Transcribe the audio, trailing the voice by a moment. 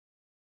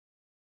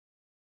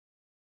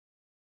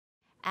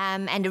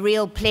and a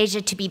real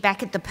pleasure to be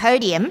back at the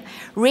podium,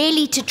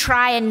 really to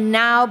try and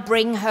now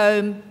bring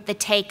home the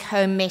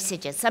take-home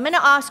messages. So I'm going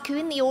to ask who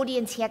in the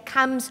audience here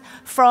comes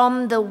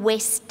from the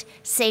West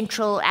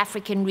Central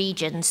African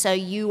region. So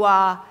you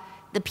are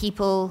the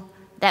people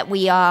that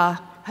we are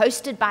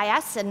hosted by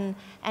us,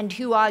 and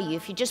who are you?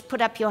 If you just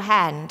put up your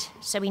hand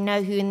so we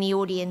know who in the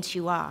audience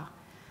you are.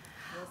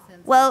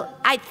 Well,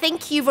 I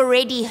think you've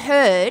already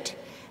heard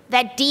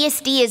that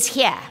DSD is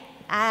here.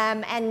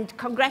 And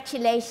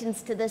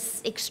congratulations to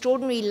this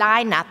extraordinary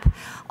lineup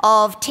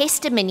of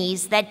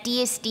testimonies that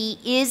DSD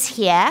is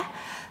here.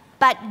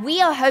 But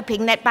we are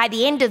hoping that by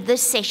the end of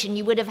this session,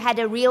 you would have had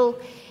a real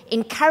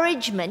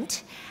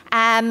encouragement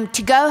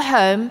to go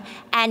home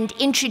and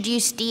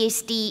introduce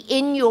DSD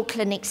in your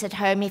clinics at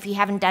home if you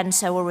haven't done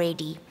so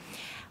already.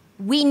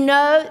 We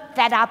know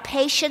that our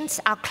patients,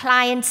 our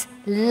clients,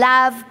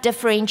 love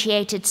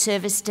differentiated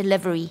service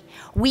delivery.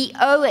 We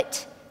owe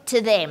it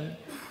to them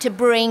to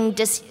bring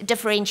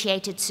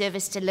differentiated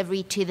service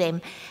delivery to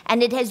them.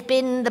 And it has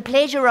been the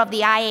pleasure of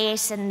the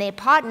IAS and their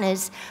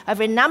partners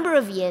over a number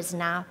of years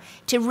now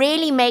to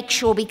really make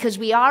sure, because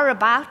we are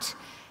about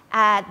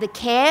the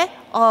care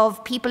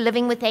of people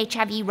living with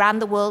HIV around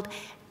the world,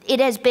 it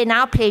has been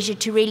our pleasure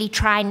to really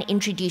try and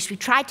introduce. We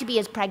try to be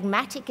as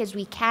pragmatic as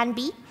we can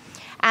be.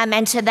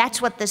 And so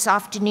that's what this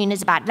afternoon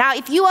is about. Now,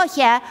 if you are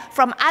here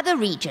from other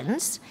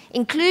regions,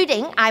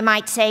 including, I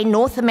might say,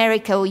 North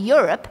America or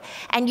Europe,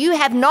 and you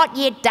have not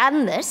yet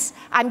done this,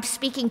 I'm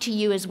speaking to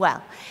you as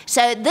well.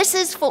 So this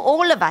is for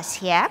all of us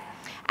here.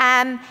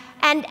 And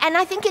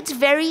I think it's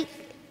very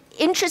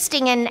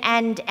interesting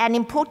and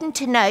important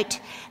to note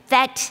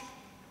that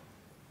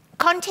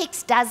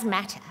context does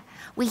matter.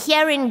 We're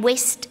here in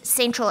West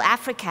Central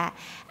Africa,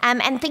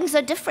 and things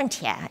are different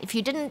here. If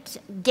you didn't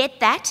get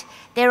that,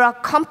 there are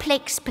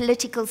complex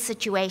political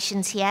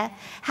situations here.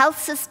 Health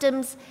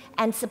systems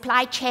and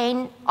supply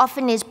chain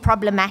often is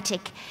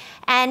problematic.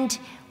 And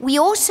we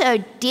also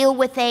deal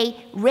with a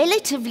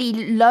relatively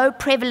low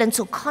prevalence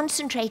or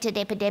concentrated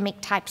epidemic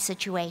type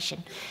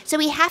situation. So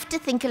we have to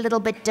think a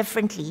little bit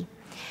differently.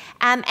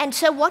 And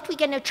so what we're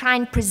going to try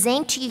and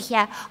present to you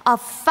here are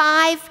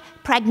 5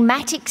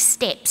 pragmatic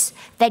steps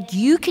that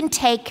you can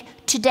take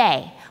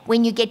today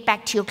when you get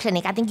back to your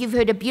clinic. I think you've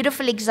heard a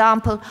beautiful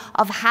example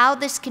of how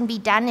this can be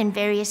done in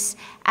various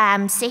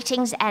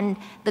settings, and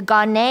the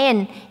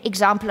Ghanaian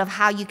example of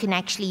how you can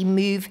actually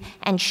move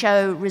and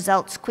show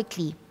results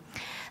quickly.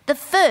 The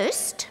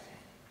first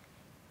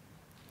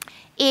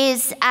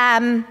is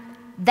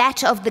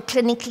that of the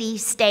clinically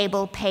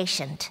stable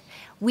patient.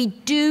 We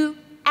do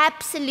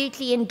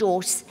absolutely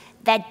endorse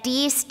that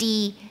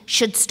DSD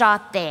should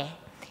start there.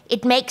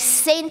 It makes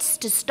sense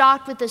to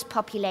start with this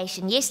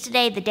population.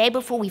 Yesterday, the day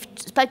before, we've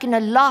spoken a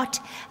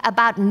lot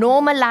about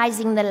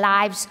normalizing the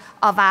lives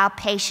of our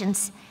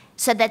patients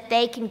so that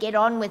they can get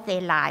on with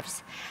their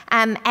lives.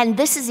 And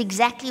this is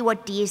exactly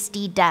what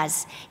DSD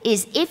does,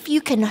 is if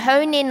you can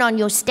hone in on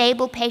your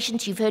stable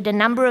patients, you've heard a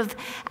number of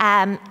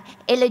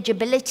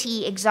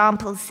eligibility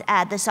examples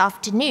this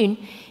afternoon,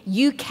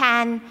 you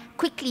can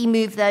quickly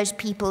move those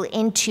people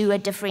into a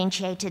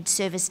differentiated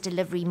service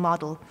delivery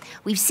model.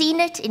 We've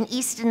seen it in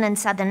Eastern and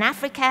Southern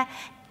Africa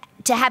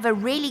to have a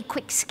really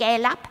quick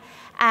scale up,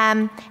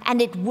 and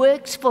it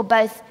works for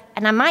both,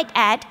 and I might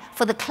add,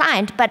 for the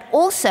client, but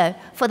also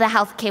for the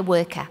healthcare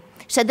worker.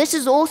 So this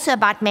is also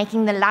about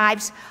making the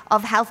lives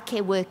of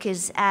healthcare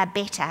workers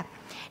better.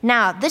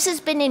 Now, this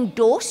has been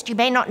endorsed, you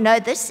may not know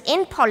this,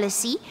 in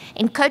policy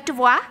in Côte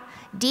d'Ivoire,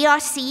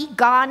 DRC,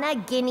 Ghana,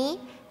 Guinea,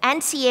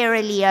 and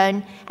Sierra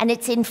Leone, and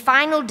it's in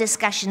final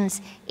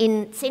discussions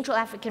in Central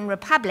African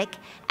Republic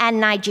and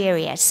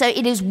Nigeria. So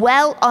it is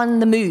well on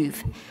the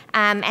move.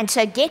 And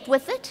so get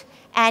with it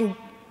and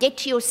get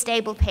to your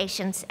stable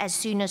patients as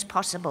soon as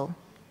possible.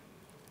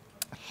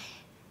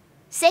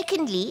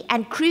 Secondly,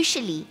 and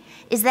crucially,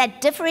 is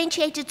that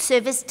differentiated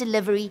service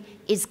delivery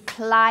is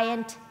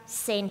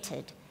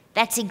client-centered.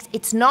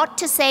 It's not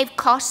to save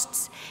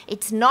costs,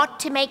 it's not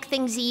to make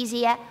things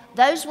easier.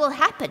 Those will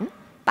happen,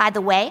 by the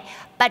way,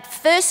 but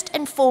first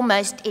and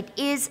foremost, it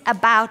is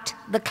about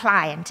the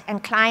client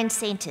and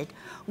client-centered.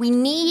 We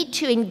need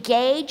to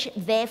engage,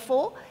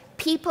 therefore,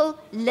 people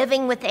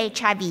living with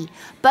HIV,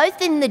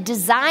 both in the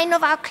design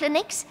of our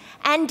clinics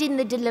and in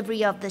the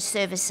delivery of the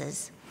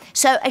services.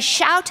 So a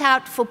shout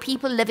out for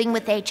people living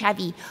with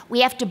HIV.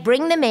 We have to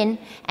bring them in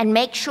and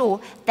make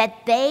sure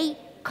that they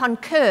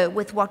concur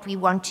with what we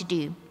want to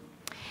do.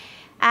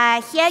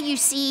 Here you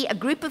see a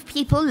group of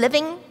people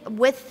living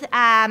with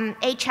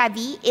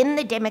HIV in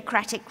the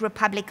Democratic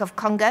Republic of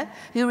Congo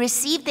who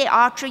received their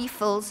artery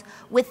fills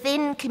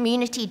within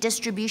community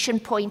distribution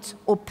points,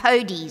 or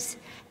PODIs,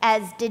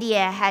 as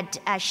Didier had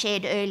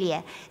shared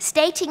earlier,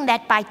 stating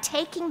that by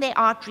taking their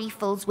artery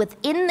fills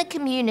within the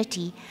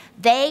community,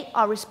 they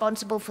are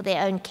responsible for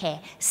their own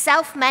care.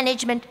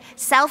 Self-management,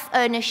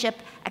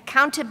 self-ownership,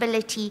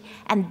 accountability,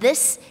 and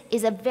this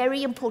is a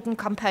very important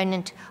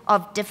component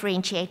of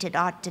differentiated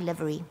ART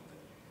delivery.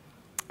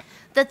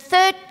 The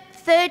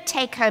third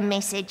take-home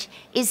message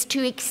is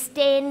to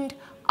extend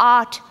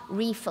ART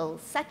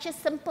refills. Such a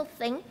simple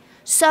thing.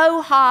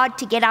 So hard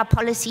to get our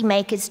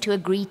policymakers to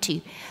agree to.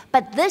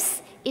 But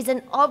this is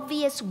an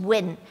obvious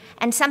win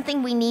and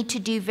something we need to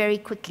do very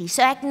quickly.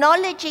 So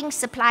acknowledging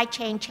supply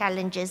chain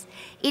challenges,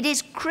 it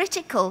is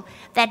critical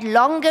that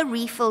longer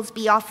refills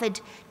be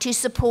offered to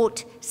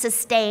support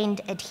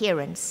sustained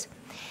adherence.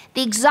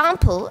 The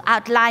example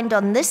outlined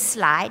on this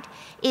slide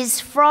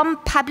is from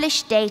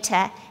published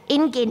data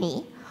in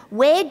Guinea,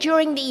 where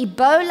during the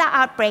Ebola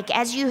outbreak,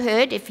 as you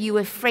heard if you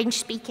were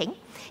French-speaking,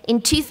 in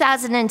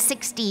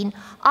 2016,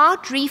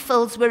 ART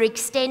refills were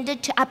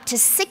extended to up to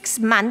 6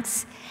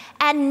 months,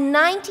 and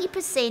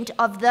 90%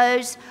 of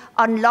those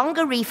on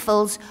longer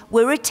refills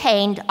were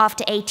retained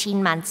after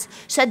 18 months.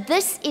 So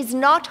this is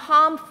not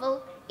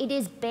harmful, it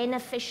is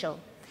beneficial.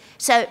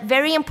 So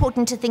very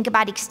important to think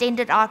about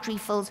extended ART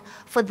refills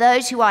for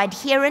those who are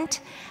adherent,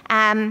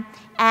 and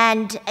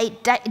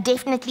it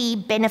definitely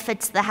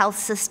benefits the health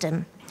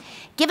system.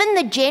 Given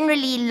the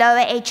generally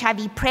lower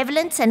HIV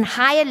prevalence and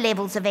higher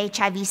levels of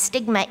HIV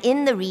stigma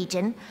in the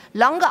region,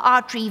 longer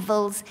ART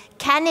refills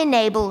can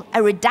enable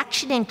a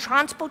reduction in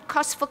transport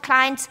costs for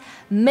clients,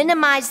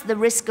 minimize the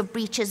risk of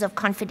breaches of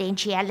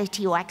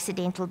confidentiality or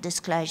accidental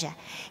disclosure.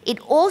 It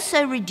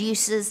also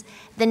reduces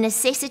the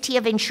necessity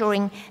of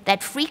ensuring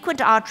that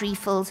frequent ART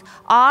refills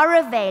are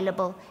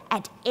available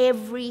at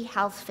every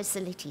health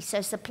facility.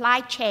 So supply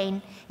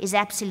chain is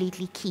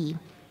absolutely key.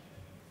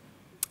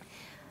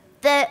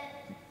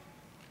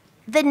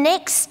 The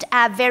next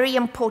very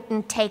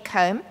important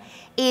take-home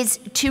is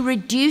to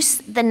reduce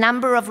the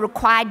number of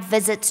required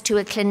visits to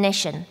a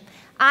clinician.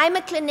 I'm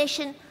a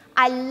clinician,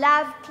 I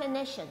love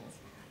clinicians,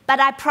 but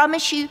I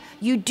promise you,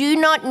 you do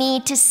not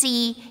need to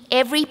see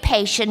every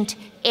patient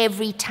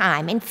every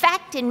time. In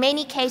fact, in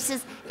many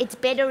cases, it's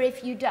better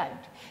if you don't.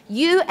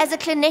 You, as a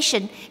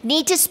clinician,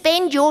 need to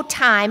spend your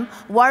time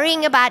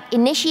worrying about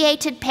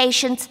initiated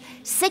patients,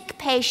 sick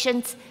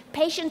patients,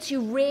 patients who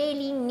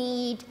really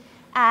need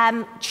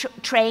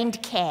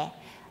trained care.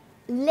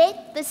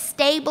 Let the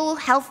stable,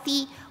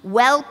 healthy,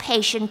 well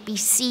patient be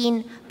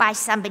seen by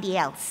somebody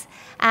else.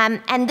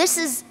 And this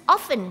is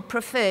often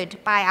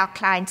preferred by our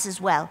clients as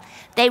well.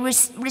 They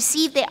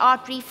receive their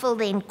ART refill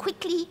then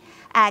quickly.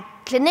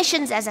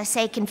 Clinicians, as I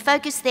say, can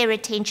focus their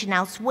attention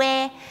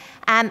elsewhere.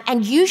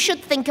 And you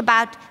should think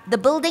about the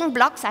building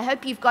blocks. I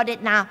hope you've got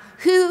it now.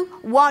 Who,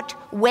 what,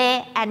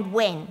 where, and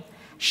when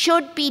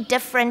should be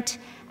different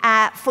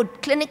for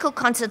clinical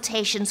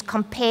consultations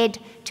compared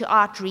to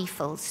ART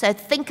refills. So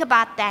think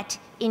about that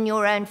in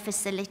your own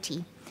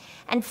facility.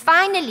 And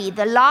finally,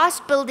 the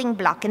last building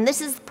block, and this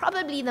is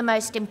probably the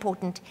most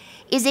important,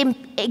 is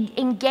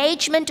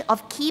engagement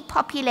of key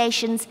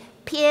populations,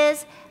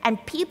 peers,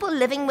 and people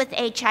living with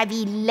HIV,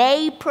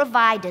 lay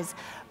providers.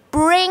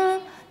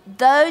 Bring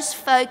those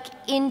folk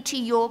into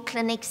your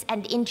clinics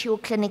and into your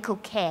clinical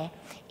care.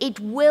 It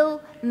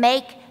will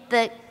make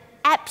the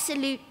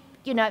absolute,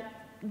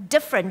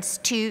 difference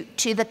to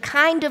the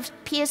kind of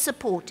peer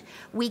support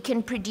we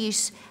can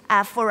produce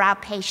for our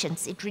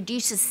patients. It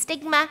reduces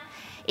stigma,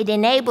 it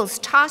enables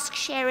task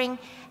sharing,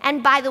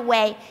 and by the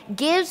way,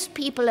 gives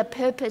people a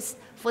purpose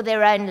for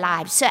their own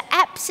lives. So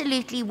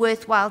absolutely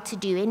worthwhile to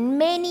do. In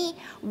many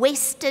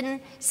Western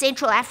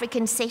Central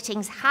African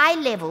settings, high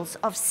levels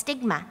of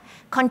stigma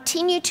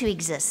continue to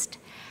exist.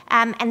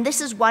 And this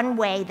is one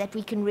way that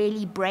we can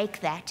really break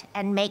that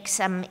and make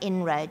some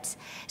inroads.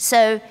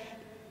 So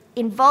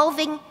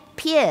involving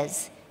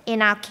peers in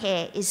our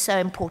care is so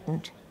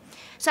important.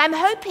 So I'm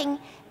hoping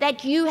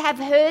that you have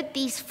heard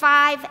these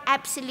 5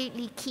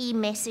 absolutely key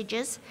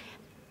messages,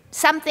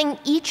 something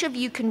each of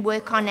you can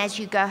work on as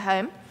you go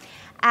home.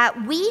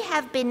 We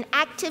have been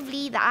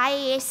actively, the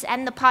IAS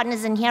and the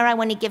partners, and here I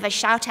want to give a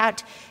shout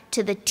out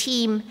to the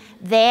team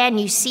there, and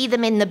you see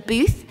them in the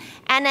booth.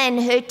 Anna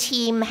and her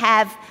team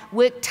have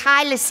worked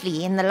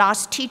tirelessly in the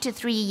last 2 to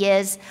 3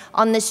 years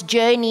on this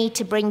journey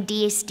to bring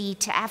DSD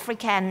to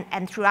Africa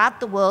and throughout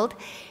the world.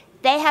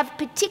 They have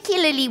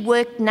particularly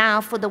worked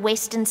now for the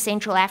Western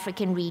Central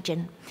African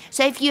region.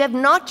 So if you have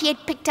not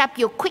yet picked up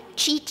your quick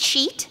cheat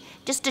sheet,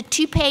 just a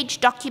 2-page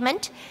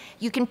document,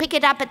 you can pick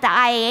it up at the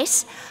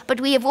IAS,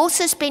 but we have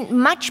also spent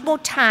much more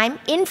time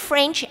in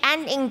French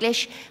and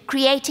English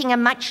creating a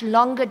much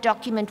longer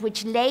document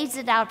which lays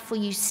it out for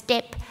you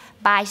step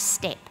by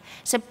step.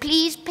 So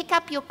please pick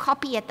up your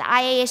copy at the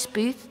IAS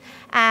booth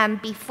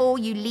before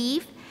you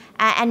leave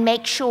and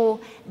make sure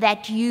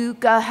that you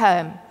go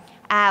home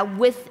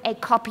with a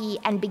copy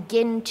and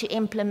begin to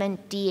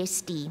implement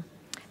DSD.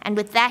 And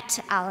with that,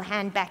 I'll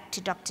hand back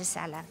to Dr.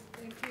 Salla.